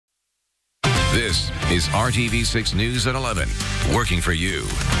This is RTV6 News at 11, working for you.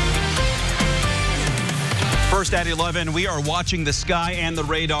 First at 11, we are watching the sky and the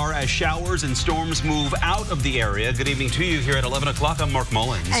radar as showers and storms move out of the area. Good evening to you here at 11 o'clock. I'm Mark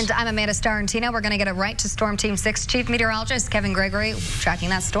Mullins. And I'm Amanda Starantino. We're going to get it right to Storm Team 6 Chief Meteorologist Kevin Gregory tracking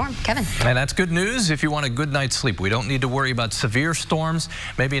that storm. Kevin. And that's good news if you want a good night's sleep. We don't need to worry about severe storms.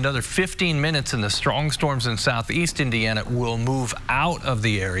 Maybe another 15 minutes and the strong storms in southeast Indiana will move out of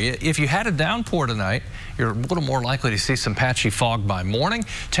the area. If you had a downpour tonight, you're a little more likely to see some patchy fog by morning.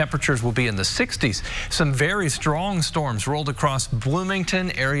 Temperatures will be in the 60s. Some very strong storms rolled across Bloomington,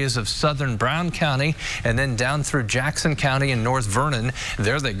 areas of southern Brown County, and then down through Jackson County and North Vernon.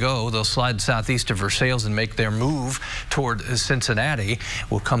 There they go. They'll slide southeast of Versailles and make their move toward Cincinnati.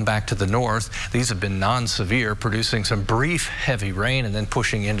 We'll come back to the north. These have been non-severe, producing some brief heavy rain and then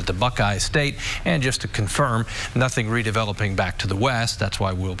pushing into the Buckeye State. And just to confirm, nothing redeveloping back to the west. That's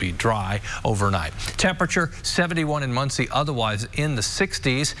why we'll be dry overnight. Temperature 71 in Muncie, otherwise in the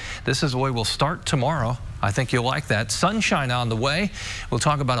 60s. This is the way we'll start tomorrow. I think you'll like that. Sunshine on the way. We'll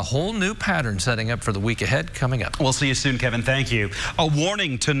talk about a whole new pattern setting up for the week ahead coming up. We'll see you soon, Kevin. Thank you. A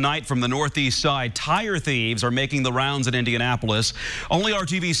warning tonight from the northeast side. Tire thieves are making the rounds in Indianapolis. Only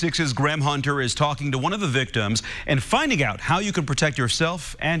RTV6's Graham Hunter is talking to one of the victims and finding out how you can protect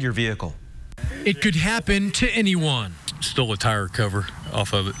yourself and your vehicle. It could happen to anyone. Stole a tire cover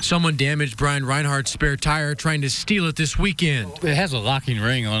off of it. Someone damaged Brian Reinhardt's spare tire trying to steal it this weekend. It has a locking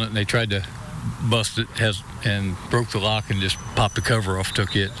ring on it, and they tried to bust it and broke the lock and just popped the cover off,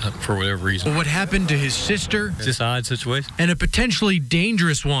 took it for whatever reason. What happened to his sister? It's just an odd situation. And a potentially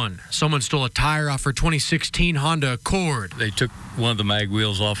dangerous one. Someone stole a tire off her 2016 Honda Accord. They took one of the mag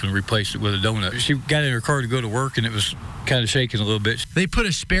wheels off and replaced it with a donut. She got in her car to go to work, and it was kind of shaking a little bit. They put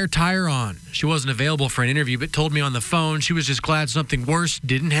a spare tire on. She wasn't available for an interview, but told me on the phone she was just glad something worse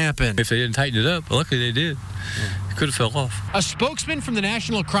didn't happen. If they didn't tighten it up, luckily they did. It could have fell off. A spokesman from the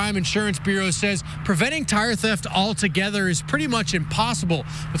National Crime Insurance Bureau says preventing tire theft altogether is pretty much impossible,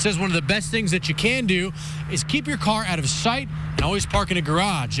 but says one of the best things that you can do is keep your car out of sight and always park in a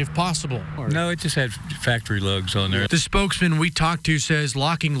garage if possible. No, it just had factory lugs on there. The spokesman we talked to says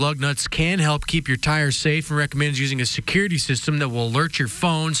locking lug nuts can help keep your tires safe and recommends using a security system that will alert your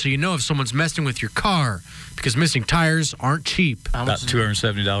phone so you know if someone's messing with your car, because missing tires aren't cheap. About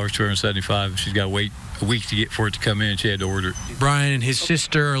 $270, $275. She's got to wait a week to get for it to come in. She had to order it. Brian and his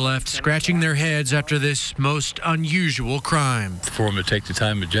sister are left scratching their heads after this most unusual crime. For them to take the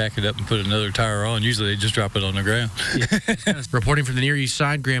time to jack it up and put another tire on, usually they just drop it on the ground. Reporting from the Near East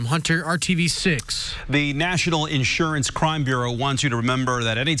Side, Graham Hunter, RTV6. The National Insurance Crime Bureau wants you to remember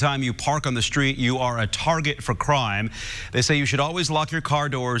that anytime you park on the street, you are a target for crime. They say you should always lock your car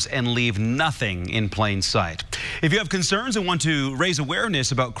doors and leave nothing in plain sight. If you have concerns and want to raise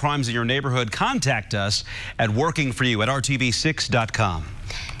awareness about crimes in your neighborhood, contact us at workingforyou at RTV6.com.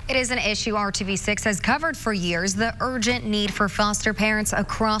 It is an issue RTV6 has covered for years, the urgent need for foster parents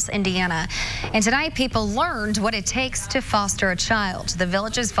across Indiana. And tonight, people learned what it takes to foster a child. The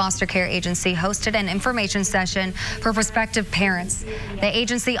Village's foster care agency hosted an information session for prospective parents. The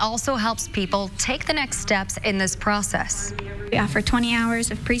agency also helps people take the next steps in this process. We offer 20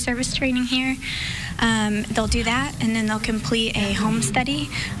 hours of pre-service training here. They'll do that, and then they'll complete a home study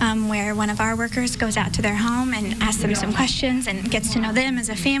where one of our workers goes out to their home and asks them some questions and gets to know them as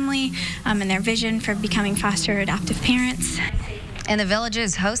a family and their vision for becoming foster or adoptive parents. And the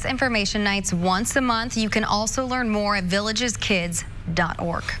Villages host information nights once a month. You can also learn more at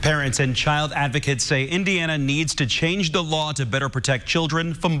villageskids.org. Parents and child advocates say Indiana needs to change the law to better protect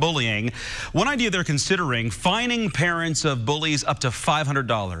children from bullying. One idea they're considering, fining parents of bullies up to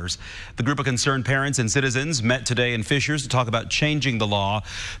 $500. The group of concerned parents and citizens met today in Fishers to talk about changing the law.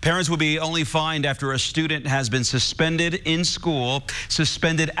 Parents will be only fined after a student has been suspended in school,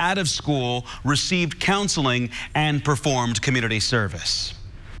 suspended out of school, received counseling, and performed community service.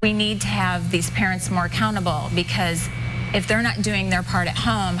 We need to have these parents more accountable, because if they're not doing their part at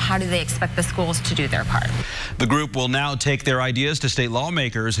home, how do they expect the schools to do their part? The group will now take their ideas to state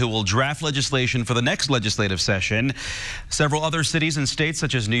lawmakers who will draft legislation for the next legislative session. Several other cities and states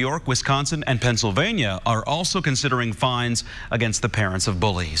such as New York, Wisconsin, and Pennsylvania are also considering fines against the parents of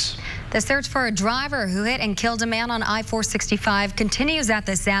bullies. The search for a driver who hit and killed a man on I-465 continues at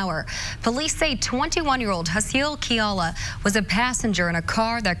this hour. Police say 21-year-old Hasil Kiala was a passenger in a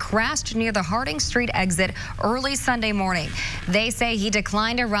car that crashed near the Harding Street exit early Sunday morning. morning. They say he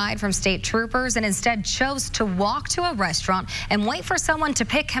declined a ride from state troopers and instead chose to walk to a restaurant and wait for someone to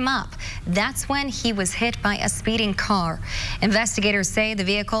pick him up. That's when he was hit by a speeding car. Investigators say the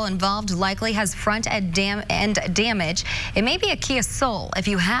vehicle involved likely has front end damage. It may be a Kia Soul. If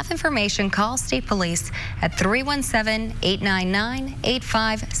you have information, call state police at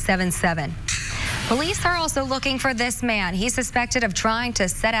 317-899-8577. Police are also looking for this man. He's suspected of trying to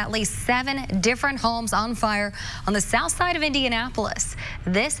set at least 7 different homes on fire on the south side of Indianapolis.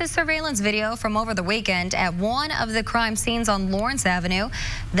 This is surveillance video from over the weekend at one of the crime scenes on Lawrence Avenue.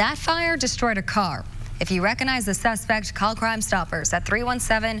 That fire destroyed a car. If you recognize the suspect, call Crime Stoppers at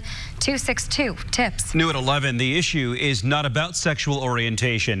 317-262-TIPS. New at 11, the issue is not about sexual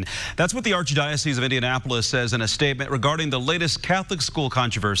orientation. That's what the Archdiocese of Indianapolis says in a statement regarding the latest Catholic school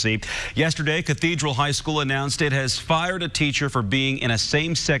controversy. Yesterday, Cathedral High School announced it has fired a teacher for being in a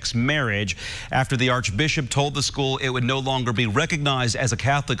same-sex marriage after the Archbishop told the school it would no longer be recognized as a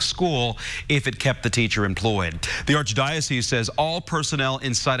Catholic school if it kept the teacher employed. The Archdiocese says all personnel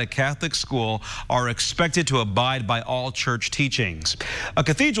inside a Catholic school are expected to abide by all church teachings. A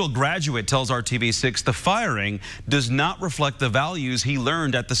Cathedral graduate tells RTV6 the firing does not reflect the values he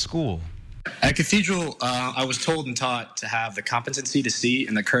learned at the school. At Cathedral, I was told and taught to have the competency to see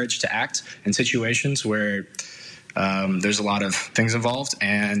and the courage to act in situations where there's a lot of things involved,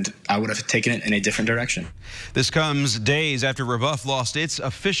 and I would have taken it in a different direction. This comes days after Rebuff lost its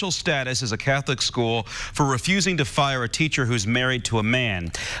official status as a Catholic school for refusing to fire a teacher who's married to a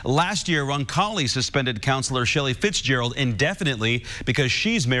man. Last year, Roncalli suspended counselor Shelley Fitzgerald indefinitely because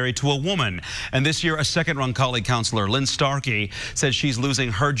she's married to a woman. And this year, a second Roncalli counselor, Lynn Starkey, says she's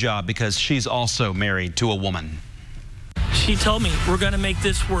losing her job because she's also married to a woman. She told me, we're going to make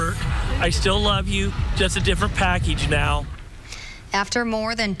this work. I still love you, just a different package now. After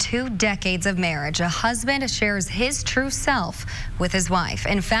more than 2 decades of marriage, a husband shares his true self with his wife.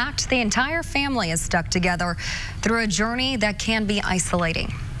 In fact, the entire family is stuck together through a journey that can be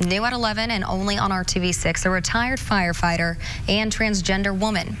isolating. New at 11 and only on RTV6, a retired firefighter and transgender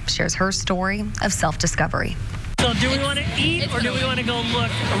woman shares her story of self-discovery. So do we want to eat or do we want to go look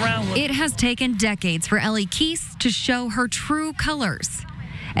around? It has taken decades for Ellie Keese to show her true colors.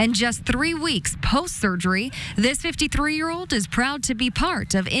 And just 3 weeks post-surgery, this 53-year-old is proud to be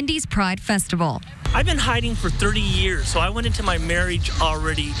part of Indy's Pride Festival. I've been hiding for 30 years, so I went into my marriage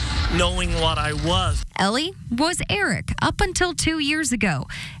already knowing what I was. Ellie was Eric up until 2 years ago.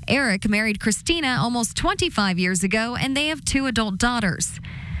 Eric married Christina almost 25 years ago, and they have 2 adult daughters.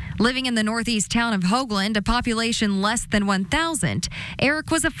 Living in the northeast town of Hoagland, a population less than 1,000, Eric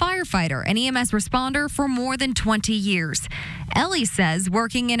was a firefighter and EMS responder for more than 20 years. Ellie says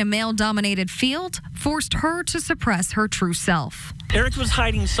working in a male-dominated field forced her to suppress her true self. Eric was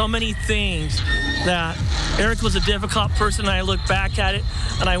hiding so many things that Eric was a difficult person. I look back at it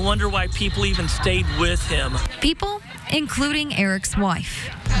and I wonder why people even stayed with him. People, including Eric's wife.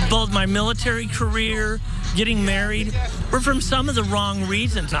 Both my military career, getting married, were from some of the wrong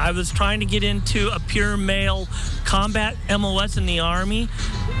reasons. I was trying to get into a pure male combat MOS in the Army,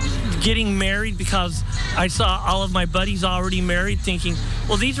 getting married because I saw all of my buddies already married, thinking,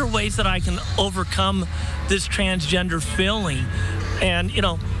 well, these are ways that I can overcome this transgender feeling. And, you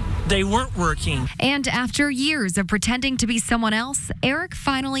know, they weren't working. And after years of pretending to be someone else, Eric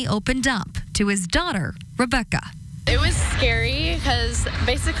finally opened up to his daughter, Rebecca. It was scary because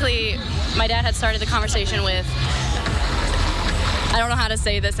basically my dad had started the conversation with, I don't know how to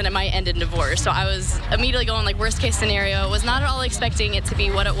say this and it might end in divorce. So I was immediately going like worst case scenario. Was not at all expecting it to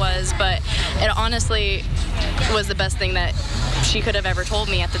be what it was, but it honestly was the best thing that she could have ever told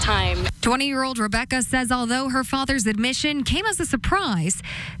me at the time. 20-year-old Rebecca says although her father's admission came as a surprise,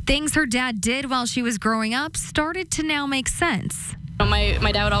 things her dad did while she was growing up started to now make sense.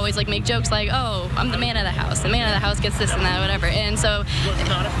 My dad would always like make jokes like, oh, I'm the man of the house. The man of the house gets this and that, whatever. And so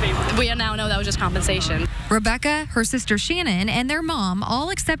we now know that was just compensation. Rebecca, her sister Shannon, and their mom all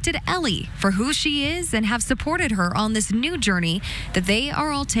accepted Ellie for who she is and have supported her on this new journey that they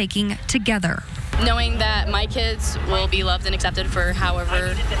are all taking together. Knowing that my kids will be loved and accepted for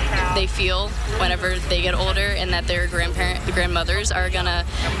however they feel whenever they get older, and that their grandmothers are gonna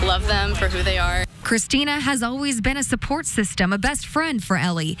love them for who they are. Christina has always been a support system, a best friend for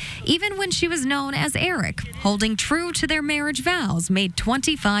Ellie, even when she was known as Eric, holding true to their marriage vows made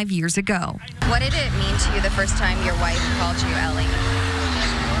 25 years ago. What did it mean to you the first time your wife called you Ellie?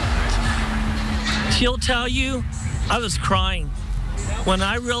 She'll tell you, I was crying. When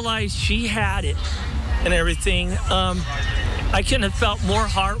I realized she had it and everything, I couldn't have felt more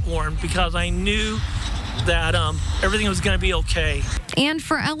heartwarmed because I knew that everything was going to be okay. And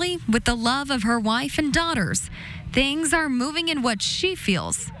for Ellie, with the love of her wife and daughters, things are moving in what she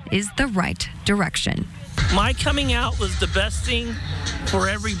feels is the right direction. My coming out was the best thing for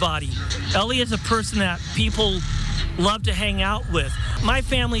everybody. Ellie is a person that people love to hang out with. My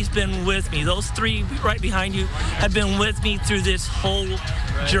family's been with me. Those three right behind you have been with me through this whole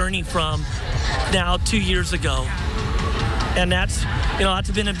journey from now 2 years ago. And that's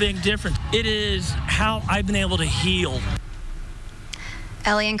been a big difference. It is how I've been able to heal.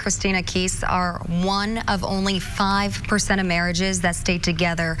 Ellie and Christina Keese are one of only 5% of marriages that stay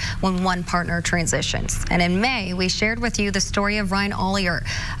together when one partner transitions. And in May, we shared with you the story of Ryan Ollier.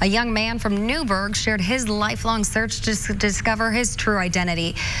 A young man from Newburgh shared his lifelong search to discover his true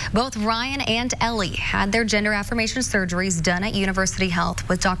identity. Both Ryan and Ellie had their gender affirmation surgeries done at University Health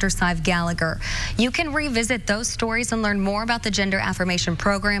with Dr. Sive Gallagher. You can revisit those stories and learn more about the gender affirmation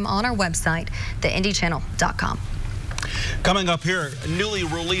program on our website, theindychannel.com. Coming up here, newly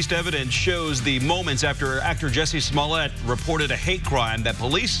released evidence shows the moments after actor Jussie Smollett reported a hate crime that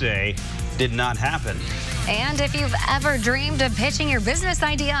police say did not happen. And if you've ever dreamed of pitching your business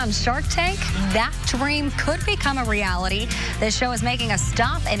idea on Shark Tank, that dream could become a reality. This show is making a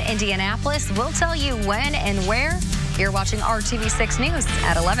stop in Indianapolis. We'll tell you when and where. You're watching RTV6 News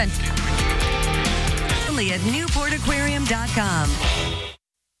at 11. Only at NewportAquarium.com.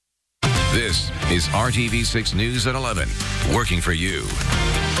 This is RTV6 News at 11, working for you.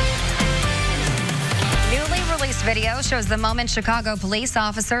 Newly released video shows the moment Chicago police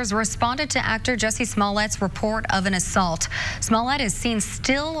officers responded to actor Jussie Smollett's report of an assault. Smollett is seen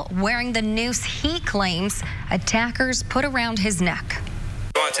still wearing the noose he claims attackers put around his neck.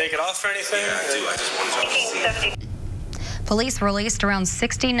 You want to take it off or anything? Yeah, I do. I just want to. Police released around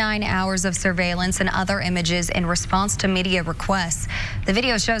 69 hours of surveillance and other images in response to media requests. The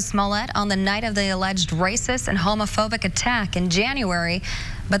video shows Smollett on the night of the alleged racist and homophobic attack in January,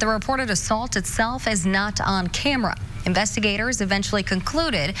 but the reported assault itself is not on camera. Investigators eventually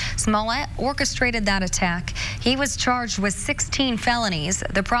concluded Smollett orchestrated that attack. He was charged with 16 felonies.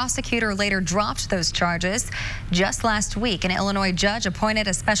 The prosecutor later dropped those charges. Just last week, an Illinois judge appointed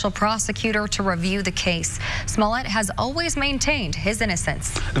a special prosecutor to review the case. Smollett has always maintained his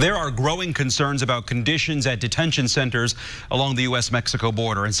innocence. There are growing concerns about conditions at detention centers along the U.S.-Mexico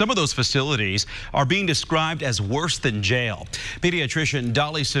border, and some of those facilities are being described as worse than jail. Pediatrician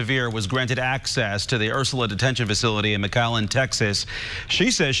Dolly Sevier was granted access to the Ursula Detention Facility in McAllen, Texas. She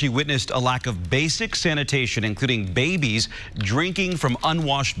says she witnessed a lack of basic sanitation, including babies drinking from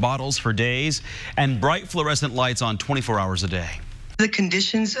unwashed bottles for days and bright fluorescent lights on 24 hours a day. The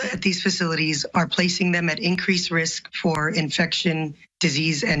conditions at these facilities are placing them at increased risk for infection,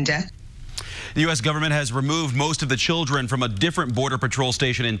 disease, and death. The U.S. government has removed most of the children from a different Border Patrol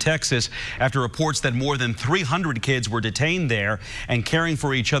station in Texas after reports that more than 300 kids were detained there and caring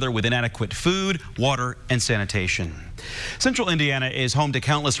for each other with inadequate food, water, and sanitation. Central Indiana is home to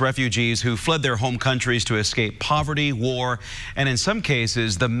countless refugees who fled their home countries to escape poverty, war, and in some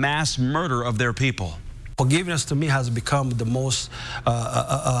cases, the mass murder of their people. Forgiveness to me has become the most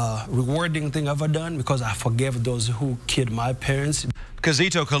rewarding thing I've ever done because I forgave those who killed my parents.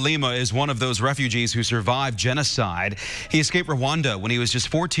 Kazito Kalima is one of those refugees who survived genocide. He escaped Rwanda when he was just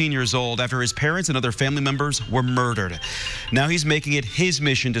 14 years old after his parents and other family members were murdered. Now he's making it his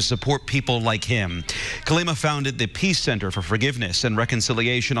mission to support people like him. Kalima founded the Peace Center for Forgiveness and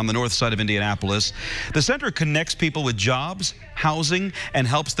Reconciliation on the north side of Indianapolis. The center connects people with jobs, housing, and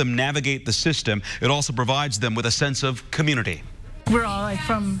helps them navigate the system. It also provides them with a sense of community. We're all like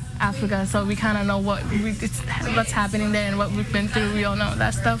from Africa, so we kind of know what's happening there and what we've been through. We all know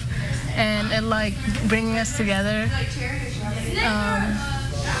that stuff, and it like bringing us together.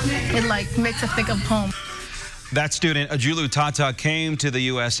 It like makes us think of home. That student, Ajulu Tata, came to the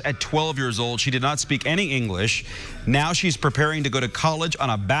U.S. at 12 years old. She did not speak any English. Now she's preparing to go to college on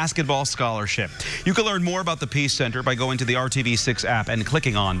a basketball scholarship. You can learn more about the Peace Center by going to the RTV6 app and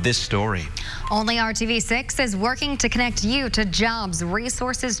clicking on this story. Only RTV6 is working to connect you to jobs,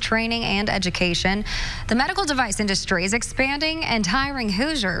 resources, training, and education. The medical device industry is expanding and hiring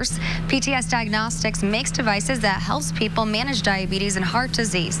Hoosiers. PTS Diagnostics makes devices that helps people manage diabetes and heart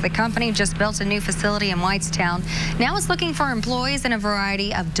disease. The company just built a new facility in Whitestown. Now it's looking for employees in a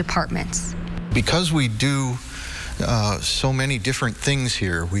variety of departments. Because we do so many different things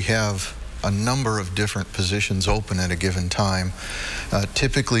here, we have a number of different positions open at a given time.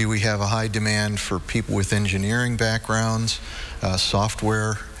 Typically, we have a high demand for people with engineering backgrounds,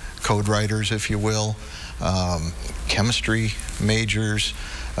 software code writers, if you will, chemistry majors,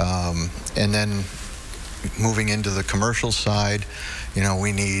 and then moving into the commercial side, you know,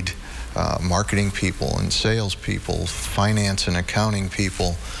 we need marketing people and sales people, finance and accounting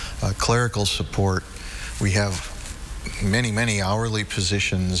people, clerical support. We have many hourly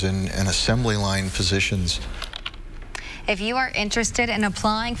positions and assembly line positions. If you are interested in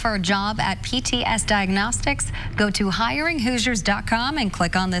applying for a job at PTS Diagnostics, go to hiringhoosiers.com and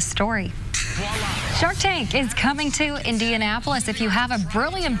click on this story. Shark Tank is coming to Indianapolis. If you have a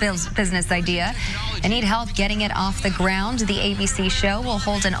brilliant business idea and need help getting it off the ground, the ABC show will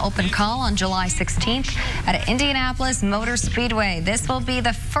hold an open call on July 16th at Indianapolis Motor Speedway. This will be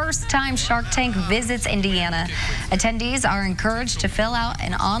the first time Shark Tank visits Indiana. Attendees are encouraged to fill out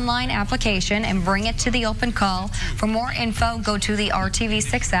an online application and bring it to the open call. For more info, go to the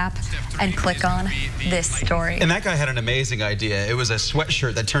RTV6 app and click on this story. And that guy had an amazing idea. It was a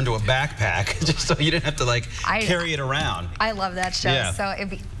sweatshirt that turned to a backpack, just so you didn't have to like carry it around. I love that show, yeah. So it'd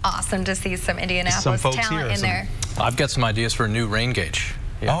be awesome to see some Indianapolis talent in there. I've got some ideas for a new rain gauge.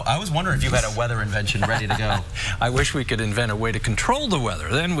 Yeah. Oh, I was wondering if you had a weather invention ready to go. I wish we could invent a way to control the weather.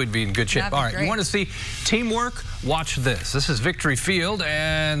 Then we'd be in good shape. All right, you want to see teamwork? Watch this. This is Victory Field,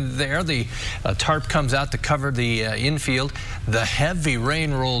 and there the tarp comes out to cover the infield. The heavy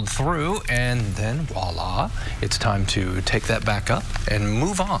rain rolled through, and then voila, it's time to take that back up and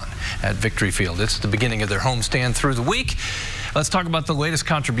move on at Victory Field. It's the beginning of their homestand through the week. Let's talk about the latest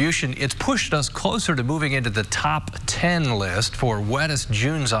contribution. It's pushed us closer to moving into the top 10 list for wettest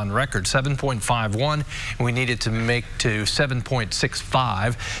Junes on record, 7.51. We needed to make to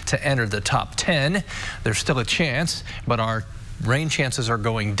 7.65 to enter the top 10. There's still a chance, but our rain chances are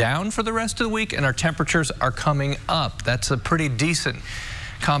going down for the rest of the week, and our temperatures are coming up. That's a pretty decent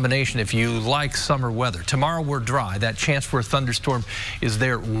combination if you like summer weather. Tomorrow we're dry. That chance for a thunderstorm is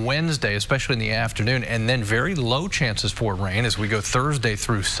there Wednesday, especially in the afternoon, and then very low chances for rain as we go Thursday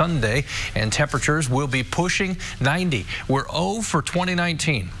through Sunday, and temperatures will be pushing 90. We're 0 for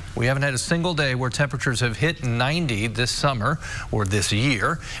 2019. We haven't had a single day where temperatures have hit 90 this summer or this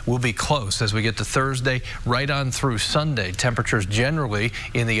year. We'll be close as we get to Thursday right on through Sunday. Temperatures generally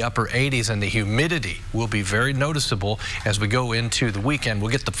in the upper 80s, and the humidity will be very noticeable as we go into the weekend.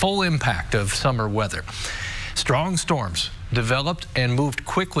 We'll get the full impact of summer weather. Strong storms developed and moved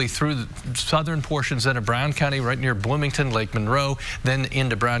quickly through the southern portions of Brown County, right near Bloomington, Lake Monroe, then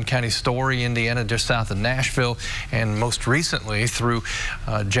into Brown County, Story, Indiana, just south of Nashville, and most recently through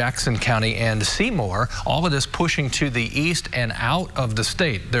Jackson County and Seymour. All of this pushing to the east and out of the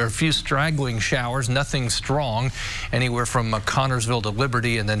state. There are a few straggling showers, nothing strong, anywhere from Connorsville to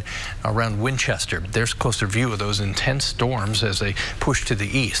Liberty and then around Winchester. There's a closer view of those intense storms as they push to the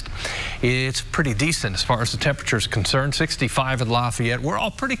east. It's pretty decent as far as the temperature is concerned. 65 at Lafayette. We're all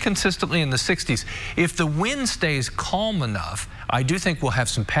pretty consistently in the 60s. If the wind stays calm enough, I do think we'll have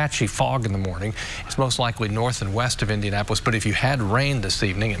some patchy fog in the morning. It's most likely north and west of Indianapolis, but if you had rain this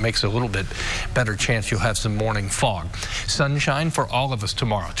evening, it makes a little bit better chance you'll have some morning fog. Sunshine for all of us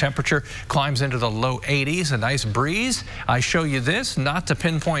tomorrow. Temperature climbs into the low 80s, a nice breeze. I show you this, not to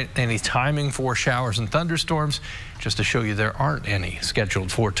pinpoint any timing for showers and thunderstorms, just to show you there aren't any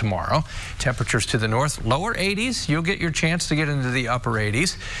scheduled for tomorrow. Temperatures to the north, lower 80s. You'll get your chance to get into the upper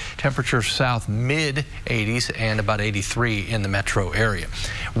 80s. Temperatures south, mid 80s, and about 83 in the metro area.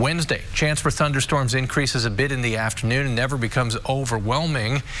 Wednesday, chance for thunderstorms increases a bit in the afternoon and never becomes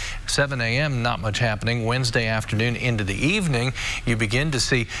overwhelming. 7 a.m., not much happening. Wednesday afternoon into the evening, you begin to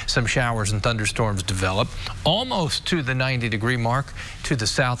see some showers and thunderstorms develop. Almost to the 90-degree mark to the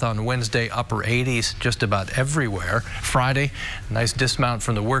south on Wednesday, upper 80s just about everywhere. Friday, nice dismount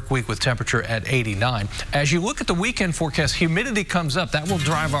from the work week with temperature at 89. As you look at the weekend forecast, humidity comes up. That will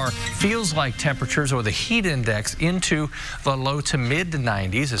drive our feels like temperatures, or the heat index, into the low to mid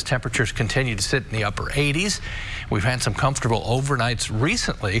 90s as temperatures continue to sit in the upper 80s. We've had some comfortable overnights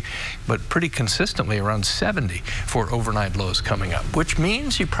recently, but pretty consistently around 70 for overnight lows coming up, which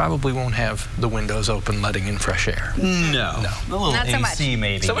means you probably won't have the windows open letting in fresh air. No. A little Not so AC much.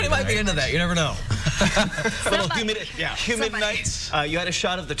 maybe. Somebody might be into that. You never know. Little humid nights. You had a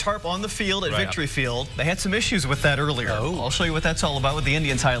shot of the tarp on the field at Victory Field. They had some issues with that earlier. I'll show you what that's all about with the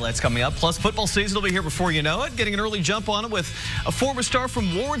Indians highlights coming up. Plus, football season will be here before you know it. Getting an early jump on it with a former star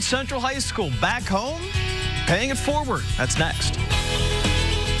from Warren Central High School back home, paying it forward. That's next.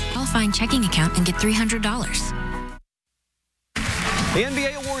 Qualifying checking account and get $300. The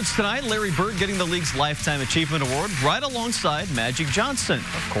NBA awards tonight. Larry Bird getting the league's Lifetime Achievement Award right alongside Magic Johnson.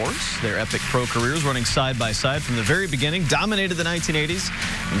 Of course, their epic pro careers running side by side from the very beginning, dominated the 1980s,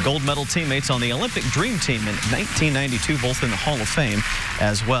 and gold medal teammates on the Olympic Dream Team in 1992, both in the Hall of Fame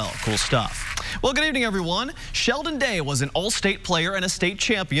as well. Cool stuff. Well, good evening, everyone. Sheldon Day was an all-state player and a state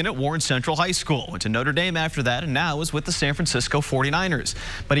champion at Warren Central High School. Went to Notre Dame after that and now is with the San Francisco 49ers.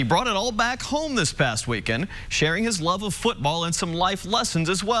 But he brought it all back home this past weekend, sharing his love of football and some life lessons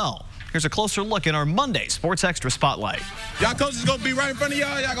as well. Here's a closer look in our Monday Sports Extra Spotlight. Y'all coaches going to be right in front of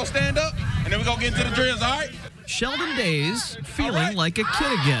y'all. Y'all going to stand up, and then we're going to get into the drills, all right? Sheldon Days feeling like a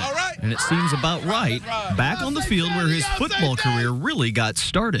kid again. And it seems about right, back on the field where his football career really got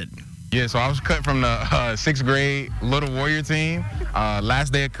started. Yeah, so I was cut from the 6th grade Little Warrior team,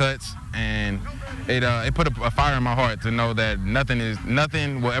 last day of cuts, and it put a fire in my heart to know that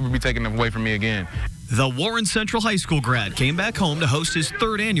nothing will ever be taken away from me again. The Warren Central High School grad came back home to host his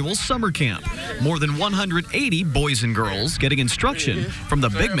 3rd annual summer camp. More than 180 boys and girls getting instruction from the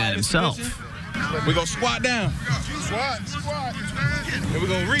big man himself. We're going to squat down. Squat. And we're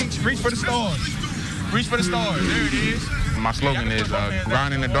going to reach for the stars. Reach for the stars. There it is. My slogan is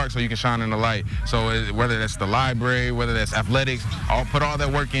grind in the dark so you can shine in the light. So whether that's the library, whether that's athletics, I'll put all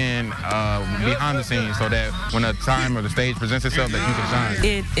that work in behind the scenes so that when the time or the stage presents itself that you can shine.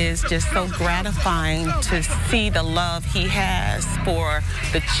 It is just so gratifying to see the love he has for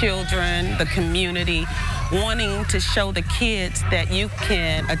the children, the community, wanting to show the kids that you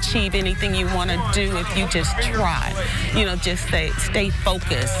can achieve anything you want to do if you just try. You know, just stay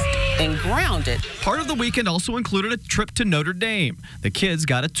focused and grounded. Part of the weekend also included a trip to Notre Dame. The kids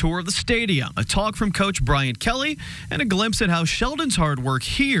got a tour of the stadium, a talk from Coach Brian Kelly, and a glimpse at how Sheldon's hard work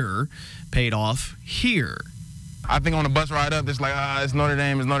here paid off here. I think on the bus ride up, it's like, it's Notre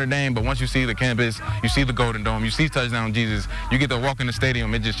Dame. But once you see the campus, you see the Golden Dome, you see Touchdown Jesus, you get to walk in the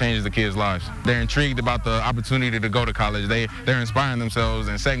stadium, it just changes the kids' lives. They're intrigued about the opportunity to go to college. They're inspiring themselves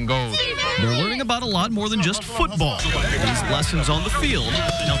and setting goals. They're learning about a lot more than just football. These lessons on the field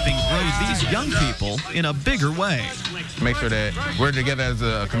helping grow these young people in a bigger way. Make sure that we're together as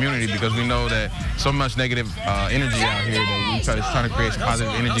a community because we know that so much negative energy out here that we try to create some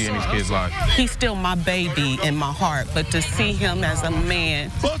positive energy in these kids' lives. He's still my baby in my heart, but to see him as a man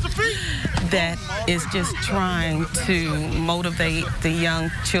that is just trying to motivate the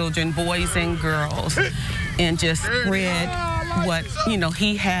young children, boys and girls, and just spread what,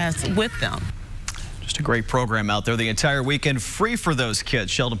 he has with them. Just a great program out there the entire weekend, free for those kids.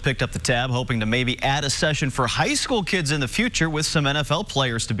 Sheldon picked up the tab, hoping to maybe add a session for high school kids in the future with some NFL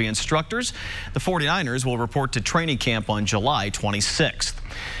players to be instructors. The 49ers will report to training camp on July 26th.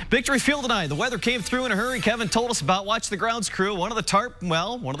 Victory Field tonight. The weather came through in a hurry. Kevin told us about. Watch the grounds crew. One of the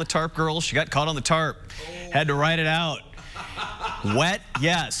tarp girls, she got caught on the tarp. Had to ride it out. Wet,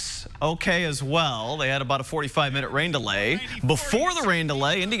 yes. Okay as well. They had about a 45-minute rain delay. Before the rain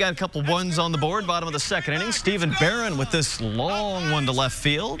delay, Indy got a couple ones on the board, bottom of the 2nd inning. Stephen Barron with this long one to left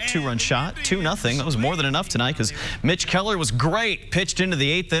field. 2-run shot, 2-0. That was more than enough tonight because Mitch Keller was great. Pitched into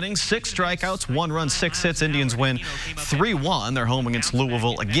the 8th inning, 6 strikeouts, 1 run, 6 hits. Indians win 3-1. They're home against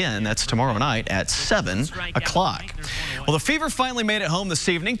Louisville again. That's tomorrow night at 7 o'clock. Well, the Fever finally made it home this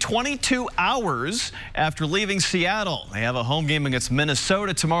evening, 22 hours after leaving Seattle. They have a home game against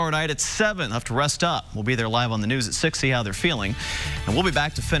Minnesota tomorrow night at 7. They'll have to rest up. We'll be there live on the news at 6, see how they're feeling. And we'll be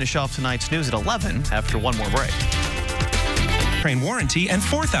back to finish off tonight's news at 11 after one more break. Train warranty and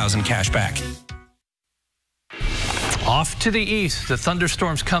 $4,000 cash back. Off to the east, the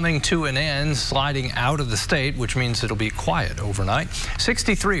thunderstorm's coming to an end, sliding out of the state, which means it'll be quiet overnight.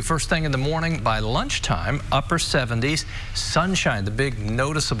 63 first thing in the morning. By lunchtime, upper 70s. Sunshine, the big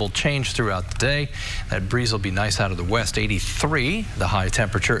noticeable change throughout the day. That breeze will be nice out of the west. 83, the high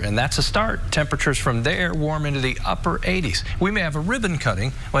temperature, and that's a start. Temperatures from there warm into the upper 80s. We may have a ribbon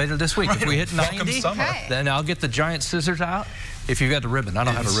cutting later this week. If we hit 90, then I'll get the giant scissors out. If you've got the ribbon, I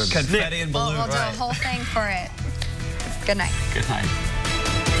don't have a ribbon. Confetti and balloons. We'll do a whole thing for it. Good night. Good night.